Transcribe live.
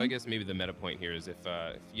I guess maybe the meta point here is if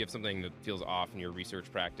you have something that feels off in your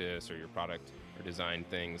research practice or your product or design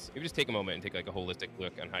things, maybe just take a moment and take like a holistic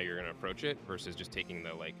look on how you're going to approach it versus just taking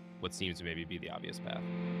the like what seems to maybe be the obvious path.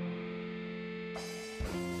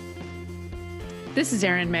 This is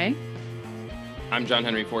Erin May. I'm John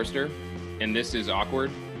Henry Forster, and this is Awkward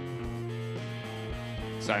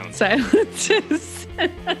Silence. Silences.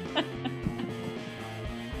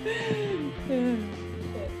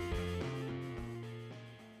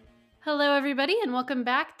 Hello, everybody, and welcome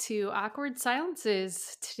back to Awkward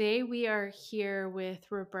Silences. Today we are here with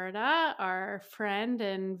Roberta, our friend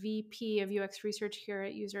and VP of UX Research here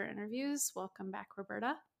at User Interviews. Welcome back,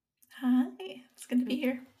 Roberta. Hi, it's good to be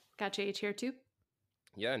here. Got JH here too.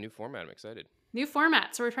 Yeah, new format. I'm excited. New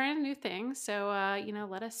format. So we're trying a new thing. So,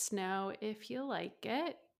 let us know if you like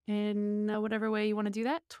it in whatever way you want to do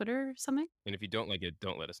that. Twitter, something. And if you don't like it,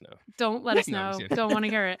 don't let us know. Don't let us No, I'm know. just kidding. Don't want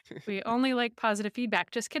to hear it. We only like positive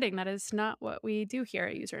feedback. Just kidding. That is not what we do here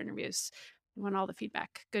at User Interviews. We want all the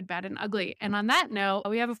feedback, good, bad, and ugly. And on that note,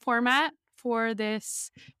 we have a format for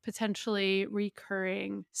this potentially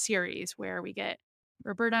recurring series where we get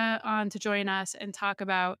Roberta on to join us and talk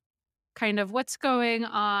about kind of what's going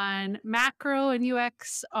on macro and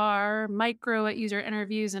UX are micro at User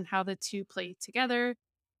Interviews and how the two play together.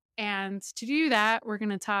 And to do that, we're going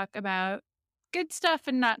to talk about good stuff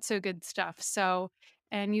and not so good stuff. So,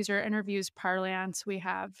 in User Interviews parlance, we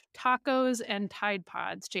have tacos and Tide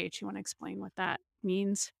Pods. JH, you want to explain what that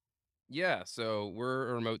means? Yeah, so we're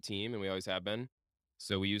a remote team and we always have been.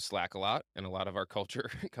 So we use Slack a lot, and a lot of our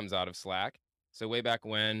culture comes out of Slack. So way back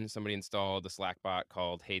when, somebody installed a Slack bot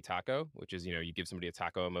called Hey Taco, which is, you give somebody a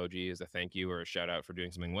taco emoji as a thank you or a shout out for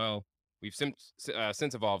doing something well. We've since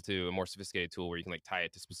evolved to a more sophisticated tool where you can like tie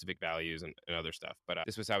it to specific values and other stuff. But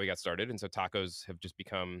this was how we got started. And so tacos have just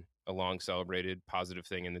become a long celebrated positive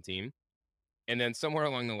thing in the team. And then somewhere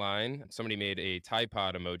along the line, somebody made a Tide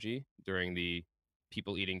Pod emoji during the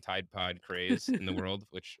people eating Tide Pod craze in the world,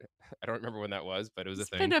 which I don't remember when that was, but it was a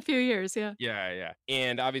thing. It's been a few years, yeah. Yeah.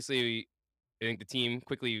 And obviously, I think the team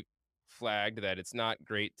quickly flagged that it's not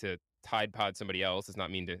great to Tide Pod somebody else. It's not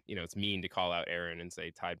mean to, it's mean to call out Erin and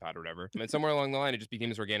say Tide Pod or whatever. And somewhere along the line, it just became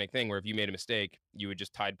this organic thing where if you made a mistake, you would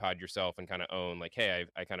just Tide Pod yourself and kind of own like, hey,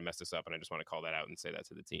 I kind of messed this up and I just want to call that out and say that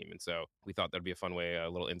to the team. And so we thought that'd be a fun way, a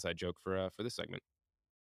little inside joke for this segment.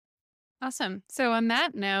 Awesome. So on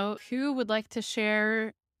that note, who would like to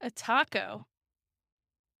share a taco?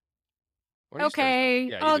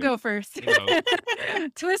 Okay, I'll go first.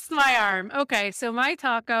 Twist my arm. Okay, so my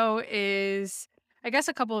taco is, I guess,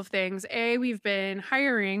 a couple of things. A, we've been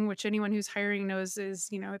hiring, which anyone who's hiring knows is,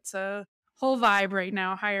 it's a whole vibe right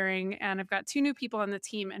now, hiring. And I've got 2 new people on the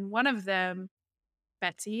team, and one of them,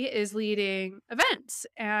 Betsy, is leading events.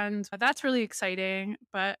 And that's really exciting,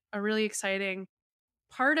 but a really exciting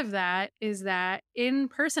part of that is that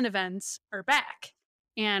in-person events are back.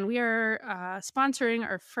 And we are sponsoring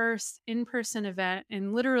our first in-person event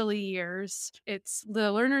in literally years. It's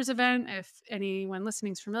the Learners event. If anyone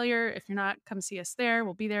listening is familiar, if you're not, come see us there.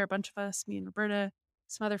 We'll be there, a bunch of us, me and Roberta,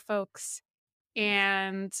 some other folks.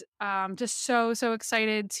 And just so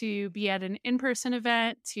excited to be at an in-person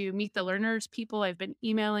event, to meet the Learners people I've been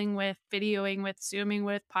emailing with, videoing with, Zooming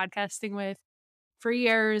with, podcasting with for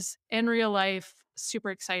years in real life.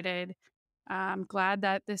 Super excited. I'm glad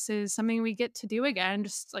that this is something we get to do again,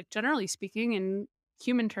 just like generally speaking in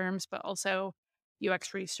human terms, but also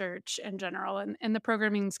UX research in general. And the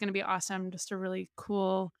programming is going to be awesome. Just a really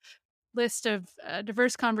cool list of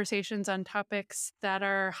diverse conversations on topics that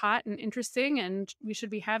are hot and interesting and we should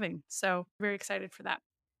be having. So very excited for that.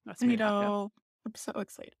 That's me. I'm so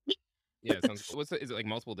excited. Yeah, it sounds. Is it like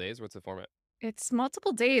multiple days? What's the format? It's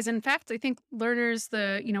multiple days. In fact, I think Learners,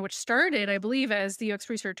 which started, I believe, as the UX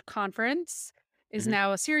Research Conference, is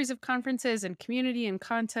now a series of conferences and community and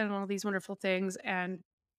content and all these wonderful things. And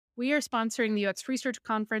we are sponsoring the UX Research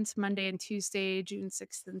Conference Monday and Tuesday, June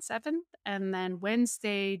 6th and 7th. And then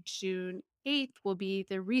Wednesday, June 8th will be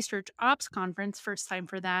the Research Ops Conference, first time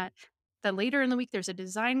for that. Then later in the week, there's a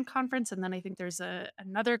design conference. And then I think there's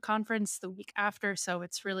another conference the week after. So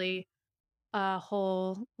it's really a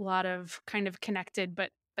whole lot of kind of connected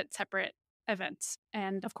but separate events,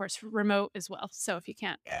 and of course remote as well. So if you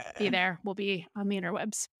can't be there, we'll be on the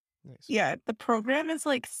interwebs. Nice. Yeah, the program is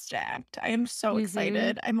like stacked. I am so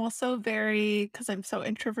excited. I'm also because I'm so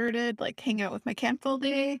introverted, like hang out with my camp all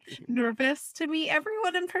day, nervous to meet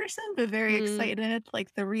everyone in person, but very excited.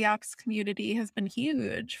 Like the Reox community has been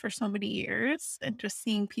huge for so many years, and just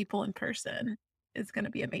seeing people in person is going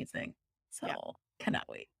to be amazing. So cannot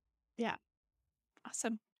wait. Yeah.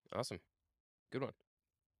 Awesome. Good one.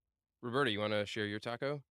 Roberta, you want to share your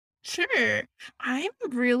taco? Sure. I'm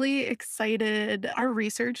really excited. Our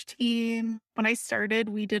research team, when I started,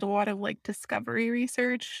 we did a lot of like discovery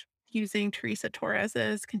research using Teresa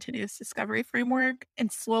Torres's continuous discovery framework.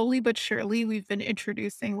 And slowly but surely, we've been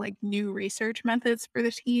introducing like new research methods for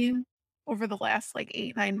the team over the last like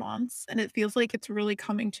 8, 9 months. And it feels like it's really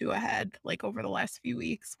coming to a head like over the last few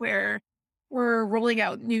weeks where we're rolling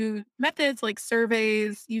out new methods like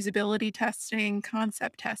surveys, usability testing,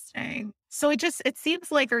 concept testing. So it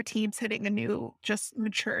seems like our team's hitting a new just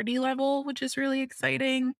maturity level, which is really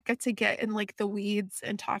exciting. Get to get in like the weeds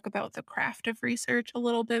and talk about the craft of research a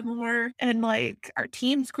little bit more. And like our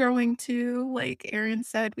team's growing too. Like Erin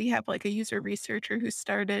said, we have like a user researcher who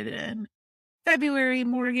started in February,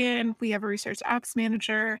 Morgan. We have a research ops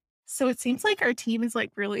manager. So it seems like our team is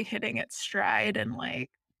like really hitting its stride and like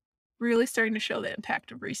really starting to show the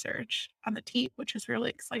impact of research on the team, which is really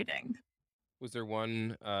exciting. Was there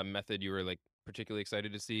one method you were like particularly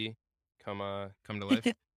excited to see come to life?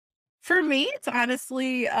 For me, it's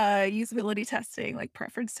honestly usability testing, like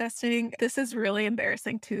preference testing. This is really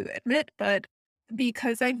embarrassing to admit, but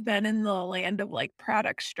because I've been in the land of like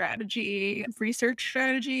product strategy, research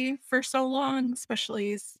strategy for so long,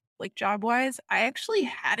 especially like job wise, I actually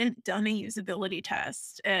hadn't done a usability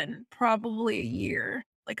test in probably a year.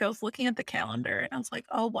 Like I was looking at the calendar and I was like,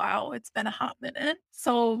 oh wow, it's been a hot minute.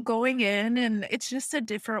 So going in and it's just a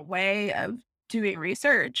different way of doing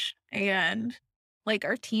research. And like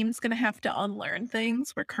our team's gonna have to unlearn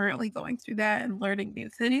things. We're currently going through that and learning new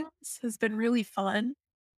things has been really fun.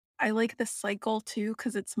 I like the cycle too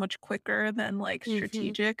because it's much quicker than like Hmm.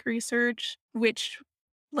 strategic research, which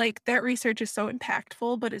like that research is so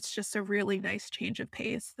impactful, but it's just a really nice change of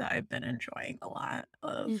pace that I've been enjoying a lot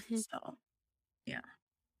of. Hmm. So yeah.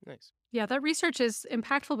 Nice. Yeah, that research is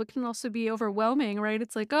impactful, but can also be overwhelming, right?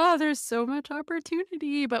 It's like, oh, there's so much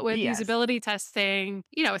opportunity. But with Yes. usability testing,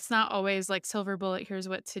 it's not always like silver bullet, here's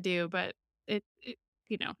what to do, but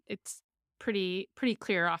it's pretty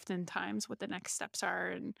clear oftentimes what the next steps are.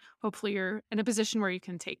 And hopefully you're in a position where you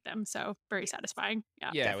can take them. So very Yes. satisfying. Yeah.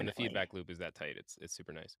 Yeah, when the Definitely. feedback loop is that tight, it's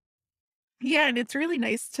super nice. Yeah, and it's really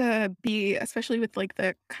nice to be, especially with like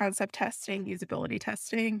the concept testing, usability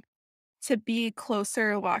testing, to be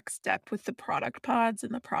closer lockstep with the product pods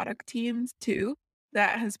and the product teams too.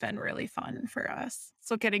 That has been really fun for us.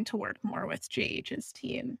 So getting to work more with JH's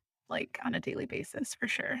team, like on a daily basis for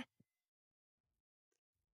sure.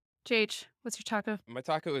 JH, what's your taco? My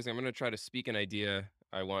taco is I'm gonna try to speak an idea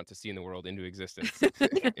I want to see in the world into existence.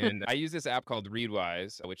 And I use this app called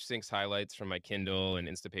Readwise, which syncs highlights from my Kindle and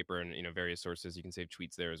Instapaper and various sources. You can save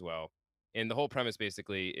tweets there as well. And the whole premise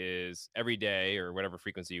basically is every day or whatever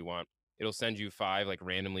frequency you want, it'll send you 5 like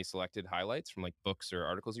randomly selected highlights from like books or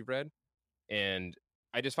articles you've read. And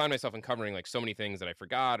I just find myself uncovering like so many things that I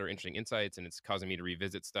forgot or interesting insights, and it's causing me to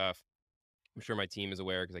revisit stuff. I'm sure my team is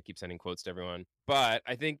aware because I keep sending quotes to everyone. But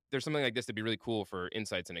I think there's something like this that'd be really cool for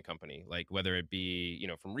insights in a company, like whether it be,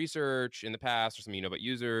 from research in the past or something about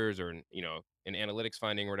users or, an analytics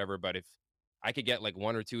finding or whatever. But if I could get like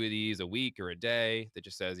 1 or 2 of these a week or a day that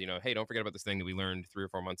just says, hey, don't forget about this thing that we learned 3 or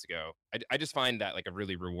 4 months ago. I just find that like a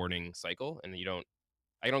really rewarding cycle. And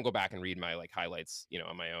I don't go back and read my like highlights,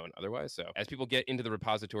 on my own otherwise. So as people get into the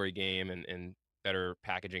repository game and better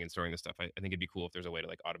packaging and storing this stuff, I think it'd be cool if there's a way to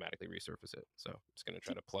like automatically resurface it. So I'm just gonna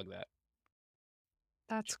try to plug that.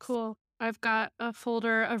 That's cool. I've got a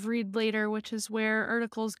folder of read later, which is where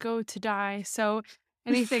articles go to die. So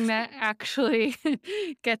anything that actually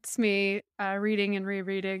gets me reading and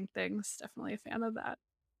rereading things, definitely a fan of that.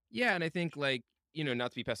 Yeah, and I think like,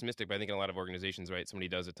 not to be pessimistic, but I think in a lot of organizations, right, somebody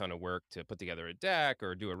does a ton of work to put together a deck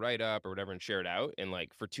or do a write up or whatever and share it out. And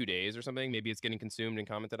like for 2 days or something, maybe it's getting consumed and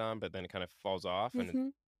commented on, but then it kind of falls off and Hmm.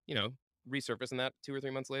 you know, resurfacing that 2 or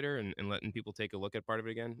 3 months later and letting people take a look at part of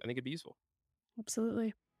it again. I think it'd be useful.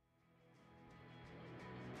 Absolutely.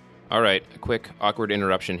 All right, a quick awkward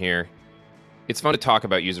interruption here. It's fun to talk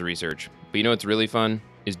about user research, but you know what's really fun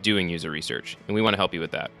is doing user research, and we want to help you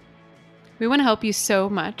with that. We want to help you so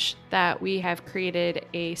much that we have created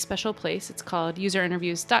a special place. It's called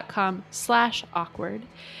userinterviews.com/awkward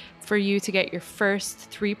for you to get your first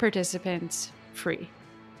 3 participants free.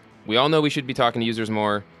 We all know we should be talking to users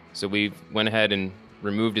more, so we went ahead and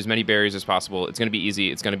removed as many barriers as possible. It's going to be easy.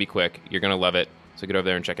 It's going to be quick. You're going to love it. So get over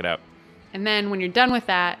there and check it out. And then when you're done with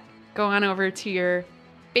that, go on over to your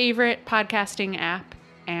favorite podcasting app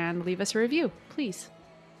and leave us a review, please.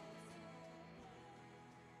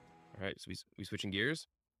 All right, so we switching gears?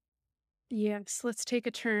 Yes, let's take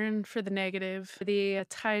a turn for the negative, the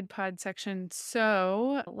Tide Pod section.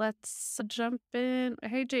 So let's jump in.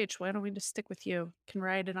 Hey, JH, why don't we just stick with you? Can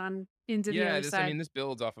ride it on into the Yeah, other this I side. mean, this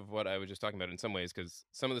builds off of what I was just talking about in some ways, because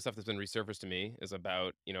some of the stuff that's been resurfaced to me is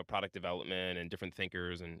about, product development and different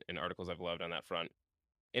thinkers and articles I've loved on that front.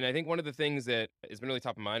 And I think one of the things that has been really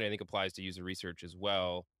top of mind, I think applies to user research as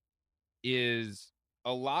well, is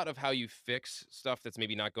a lot of how you fix stuff that's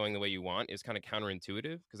maybe not going the way you want is kind of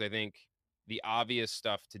counterintuitive. Because I think the obvious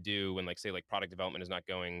stuff to do when, like, say, like product development is not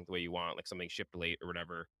going the way you want, like something shipped late or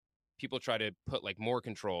whatever, people try to put like more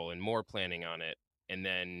control and more planning on it. And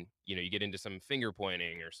then, you get into some finger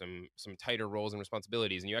pointing or some tighter roles and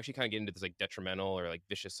responsibilities, and you actually kind of get into this like detrimental or like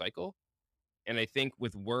vicious cycle. And I think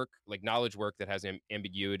with work, like knowledge work that has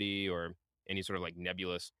ambiguity or any sort of like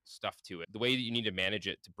nebulous stuff to it, the way that you need to manage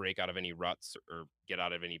it to break out of any ruts or get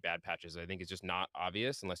out of any bad patches, I think is just not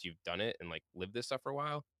obvious unless you've done it and like lived this stuff for a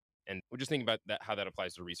while. And we're just thinking about that, how that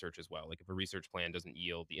applies to research as well. Like if a research plan doesn't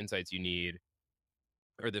yield the insights you need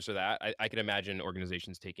or this or that, I can imagine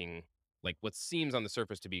organizations taking like what seems on the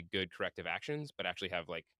surface to be good corrective actions, but actually have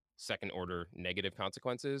like second order negative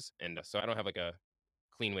consequences. And so I don't have like a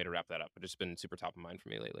clean way to wrap that up, but it's been super top of mind for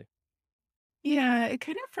me lately. Yeah, it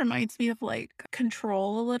kind of reminds me of like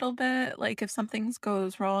control a little bit. Like if something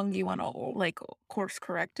goes wrong, you want to like course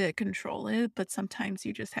correct it, control it, but sometimes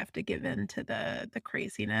you just have to give in to the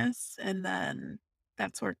craziness, and then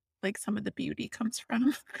that's where like some of the beauty comes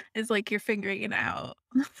from is like you're figuring it out.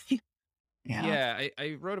 Yeah. Yeah,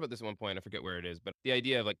 I wrote about this at one point. I forget where it is, but the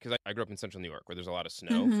idea of like, because I grew up in central New York where there's a lot of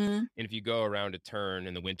snow. Mhm. And if you go around a turn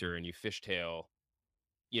in the winter and you fishtail,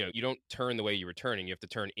 you don't turn the way you were turning. You have to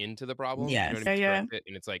turn into the problem. You know what I Yes. mean? Yeah, To yeah. correct it.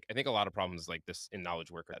 And it's like, I think a lot of problems like this in knowledge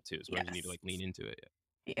work are that too. Sometimes you need to Yes. like lean into it.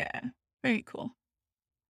 Yeah. Very cool.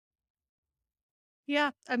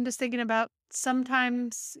 Yeah, I'm just thinking about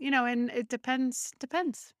sometimes, and it depends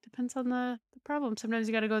on the problem. Sometimes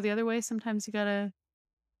you got to go the other way. Sometimes you got to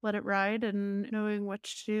let it ride, and knowing what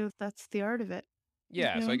to do. That's the art of it.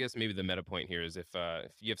 Yeah. So Yeah. I guess maybe the meta point here is if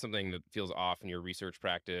you have something that feels off in your research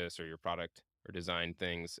practice or your product or design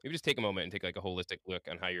things, maybe just take a moment and take like a holistic look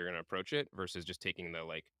on how you're going to approach it versus just taking the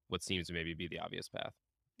like what seems to maybe be the obvious path.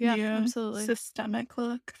 Yeah, Yeah. absolutely. Systemic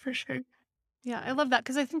look for sure. Yeah, I Right. love that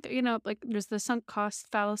because I think, like there's the sunk cost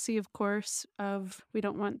fallacy, of course, of we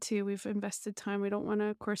don't want to, we've invested time, we don't want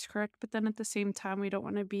to course correct, but then at the same time, we don't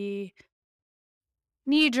want to be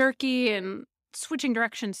knee jerky and switching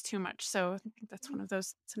directions too much. So I think that's one of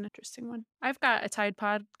those. It's an interesting one. I've got a Tide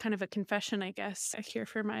Pod, kind of a confession, I guess, here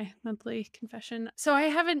for my monthly confession. So I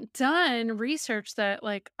haven't done research that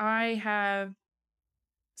like I have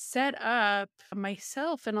set up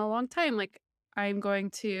myself in a long time. Like I'm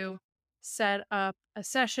going to set up a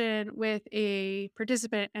session with a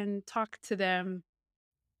participant and talk to them.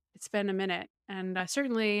 It's been a minute. And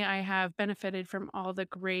certainly I have benefited from all the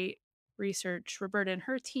great research Roberta and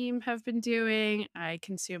her team have been doing. I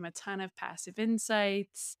consume a ton of passive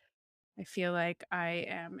insights. I feel like I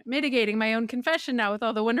am mitigating my own confession now with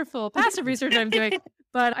all the wonderful passive research I'm doing.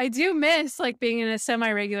 But I do miss like being in a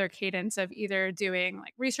semi-regular cadence of either doing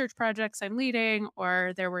like research projects I'm leading,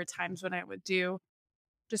 or there were times when I would do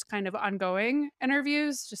just kind of ongoing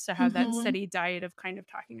interviews just to have that Mhm. steady diet of kind of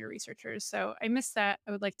talking to researchers. So I miss that.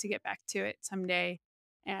 I would like to get back to it someday.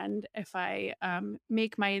 And if I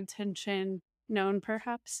make my intention known,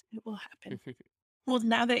 perhaps it will happen. Well,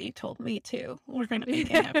 now that you told me to, we're gonna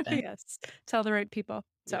make it happen. Yes. Tell the right people.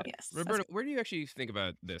 Yeah. So Yes. that's Roberta, where do you actually think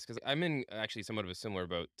about this? Because I'm in actually somewhat of a similar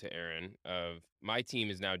boat to Erin. Of my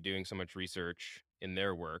team is now doing so much research in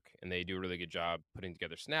their work, and they do a really good job putting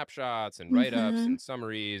together snapshots and write ups Mhm. and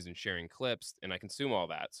summaries and sharing clips, and I consume all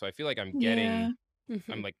that. So I feel like Yeah. I'm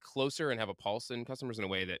mhm. like closer and have a pulse in customers in a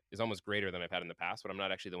way that is almost greater than I've had in the past, but I'm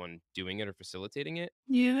not actually the one doing it or facilitating it.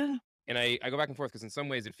 Yeah. And I go back and forth because in some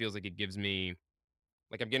ways it feels like it gives me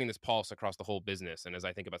like I'm getting this pulse across the whole business. And as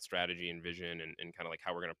I think about strategy and vision and kind of like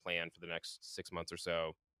how we're going to plan for the next 6 months or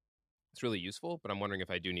so, it's really useful. But I'm wondering if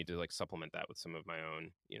I do need to like supplement that with some of my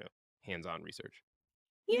own, hands-on research.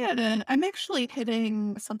 Yeah, then I'm actually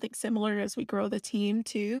hitting something similar as we grow the team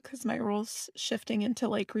too, because my role's shifting into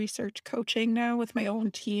like research coaching now with my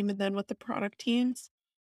own team and then with the product teams.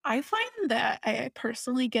 I find that I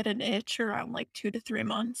personally get an itch around like 2 to 3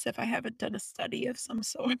 months if I haven't done a study of some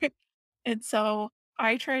sort. And so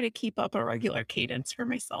I try to keep up a regular cadence for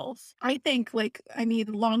myself. I think like I mean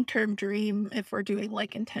long-term dream if we're doing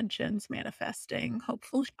like intentions manifesting,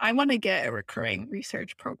 hopefully I want to get a recurring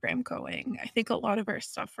research program going. I think a lot of our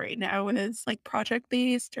stuff right now is like project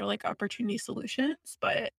based or like opportunity solutions,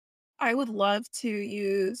 but I would love to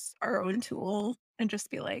use our own tool and just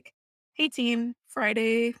be like, hey team,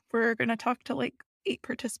 Friday, we're going to talk to like 8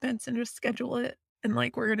 participants and just schedule it. And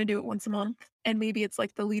like, we're going to do it once a month. And maybe it's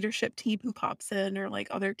like the leadership team who pops in or like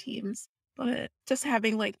other teams. But just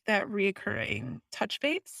having like that reoccurring touch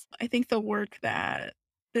base, I think the work that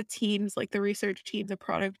the teams, like the research team, the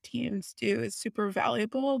product teams do is super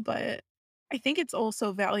valuable. But I think it's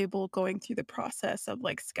also valuable going through the process of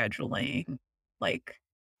like scheduling, like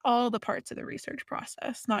all the parts of the research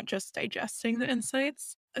process, not just digesting the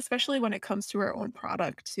insights, especially when it comes to our own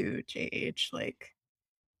product to JH. Like,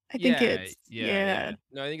 I think Yeah, it's, yeah, yeah, yeah.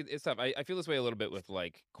 No, I think it's tough. I feel this way a little bit with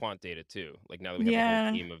like quant data too. Like now that we have a whole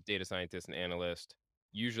yeah, team of data scientists and analysts,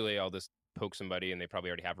 usually I'll just poke somebody and they probably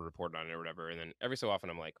already have a report on it or whatever. And then every so often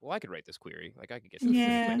I'm like, well, I could write this query. Like I could get to this.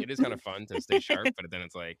 Like yeah, it is kind of fun to stay sharp, but then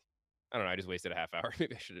it's like, I don't know, I just wasted a half hour.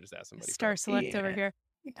 Maybe I should have just asked somebody for Star help. select over yeah, here.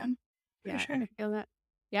 yeah, for Yeah, I sure. feel that.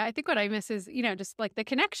 Yeah, I think what I miss is, just like the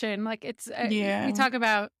connection. Like it's, we Yeah, talk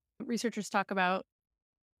about, researchers talk about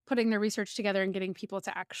putting their research together and getting people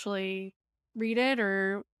to actually read it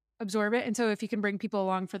or absorb it. And so if you can bring people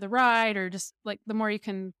along for the ride or just like the more you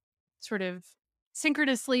can sort of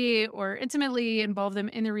synchronously or intimately involve them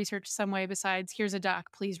in the research some way besides here's a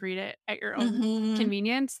doc, please read it at your own hmm,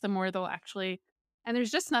 convenience, the more they'll actually and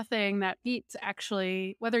there's just nothing that beats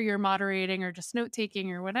actually whether you're moderating or just note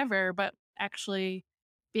taking or whatever, but actually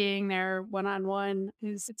being there one on one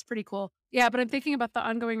is it's pretty cool. Yeah, but I'm thinking about the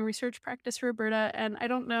ongoing research practice, Roberta, and I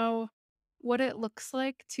don't know what it looks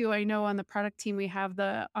like to I know on the product team we have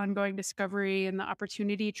the ongoing discovery and the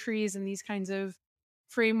opportunity trees and these kinds of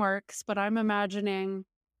frameworks, but I'm imagining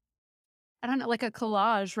I don't know, like a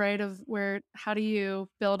collage, right? Of where how do you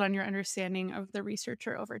build on your understanding of the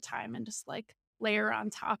researcher over time and just like layer on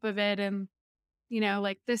top of it and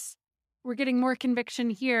like this, we're getting more conviction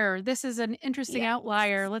here. This is an interesting yeah.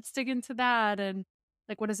 outlier. Let's dig into that. And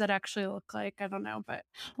like, what does that actually look like? I don't know, but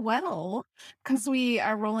Well, because we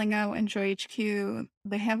are rolling out Enjoy HQ,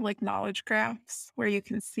 they have like knowledge graphs where you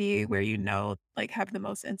can see where like have the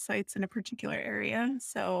most insights in a particular area.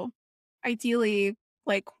 So ideally,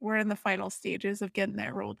 like we're in the final stages of getting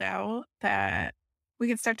that rolled out that we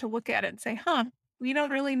can start to look at it and say, huh, we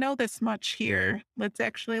don't really know this much here. Let's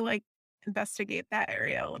actually like investigate that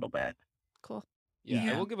area a little bit. cool. Yeah,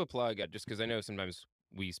 I Yeah. will give a plug just because I know sometimes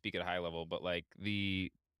we speak at a high level, but like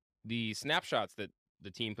the snapshots that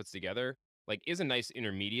the team puts together like is a nice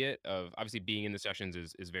intermediate of obviously being in the sessions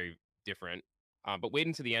is very different. But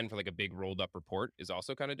waiting to the end for like a big rolled up report is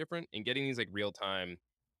also kind of different. And getting these like real time,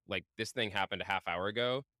 like this thing happened a half hour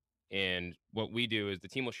ago. And what we do is the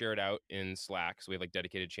team will share it out in Slack. So we have like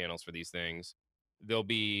dedicated channels for these things. There'll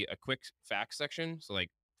be a quick facts section. So like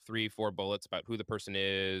 3, 4 bullets about who the person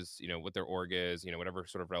is, what their org is, whatever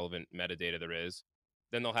sort of relevant metadata there is.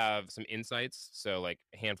 Then they'll have some insights, so like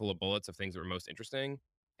a handful of bullets of things that were most interesting,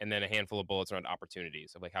 and then a handful of bullets around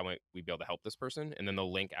opportunities of like how might we be able to help this person, and then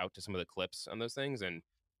they'll link out to some of the clips on those things, and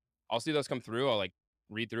I'll see those come through. I'll like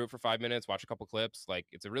read through it for 5 minutes, watch a couple clips. Like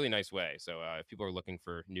it's a really nice way. So if people are looking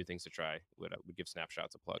for new things to try, would give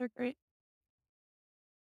snapshots a plug. They're great.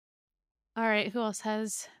 All right. Who else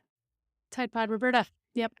has Tide Pod? Roberta.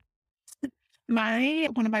 Yep. My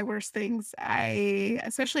one of my worst things,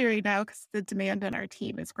 especially right now, because the demand on our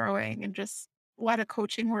team is growing and just a lot of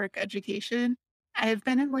coaching work, education. I've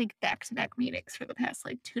been in like back-to-back meetings for the past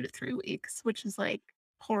like 2 to 3 weeks, which is like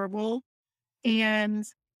horrible. And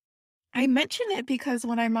I mention it because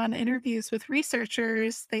when I'm on interviews with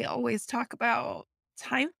researchers, they always talk about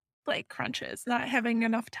time like crunches, not having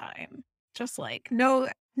enough time. Just like no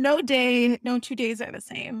day, no 2 days are the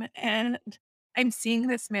same. And I'm seeing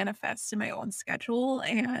this manifest in my own schedule.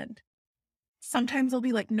 And sometimes I'll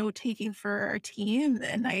be like note taking for our team.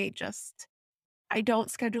 And I don't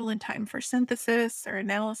schedule in time for synthesis or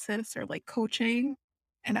analysis or like coaching.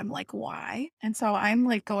 And I'm like, why? And so I'm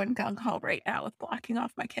like going gung ho right now with blocking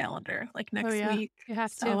off my calendar like Oh next yeah. week. You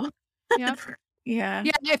have to. So Yep. yeah.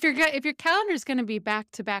 Yeah, if your calendar is going to be back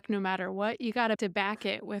to back no matter what, you got to back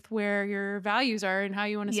it with where your values are and how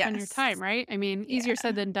you want to spend your time, Yes. right? I mean, easier Yeah.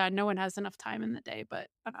 said than done. No one has enough time in the day, but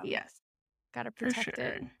Yes. got to For protect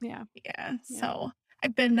sure. it. Yeah. Yeah. Yeah. So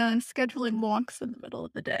I've been scheduling walks in the middle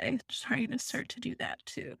of the day, trying to start to do that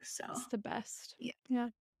too. So It's the best. yeah, Yeah.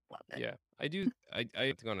 love it. Yeah, I do. I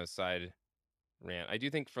have to go on a side rant. I do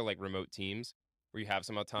think for like remote teams where you have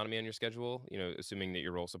some autonomy on your schedule, assuming that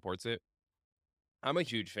your role supports it. I'm a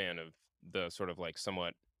huge fan of the sort of like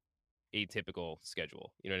somewhat atypical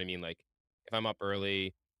schedule. You know what I mean? Like if I'm up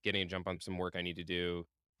early, getting a jump on some work I need to do,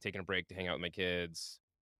 taking a break to hang out with my kids,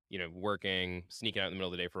 working, sneaking out in the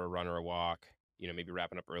middle of the day for a run or a walk, maybe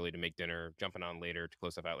wrapping up early to make dinner, jumping on later to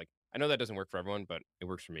close stuff out. Like I know that doesn't work for everyone, but it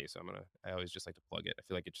works for me. So I always just like to plug it. I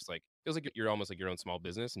feel like it just like feels like you're almost like your own small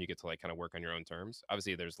business and you get to like kind of work on your own terms.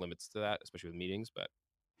 Obviously there's limits to that, especially with meetings, but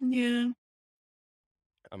Yeah.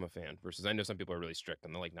 I'm a fan versus I know some people are really strict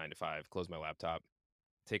and they're like 9 to 5, close my laptop,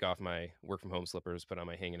 take off my work from home slippers, put on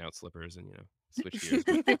my hanging out slippers and, switch gears.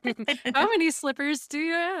 How many slippers do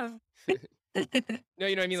you have? No,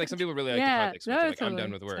 you know what I mean? Like some people really like to Yeah, like switch. They're no, like, I'm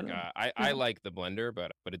done totally, with work. totally. I Yeah. like the blender,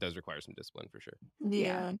 but it does require some discipline for sure.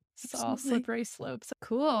 Yeah. It's all Absolutely. slippery slopes.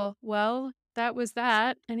 Cool. Well, that was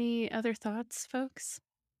that. Any other thoughts, folks?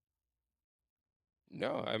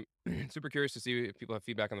 No, I'm super curious to see if people have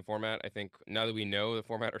feedback on the format. I think now that we know the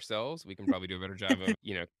format ourselves, we can probably do a better job of,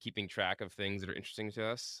 keeping track of things that are interesting to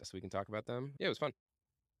us so we can talk about them. Yeah, it was fun.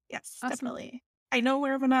 Yes, Awesome. definitely. I know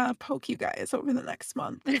we're gonna poke you guys over the next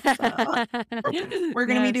month. So we're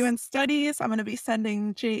gonna be Yes. doing studies. I'm gonna be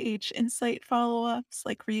sending JH insight follow-ups,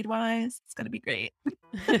 like read-wise. It's gonna be great.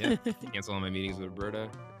 Yeah. Cancel all my meetings with Roberta.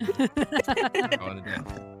 Call it a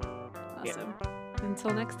day. Awesome.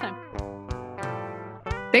 Until next time.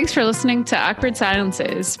 Thanks for listening to Awkward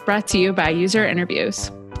Silences, brought to you by User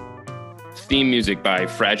Interviews. Theme music by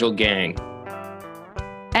Fragile Gang.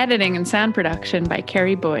 Editing and sound production by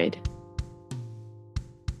Carrie Boyd.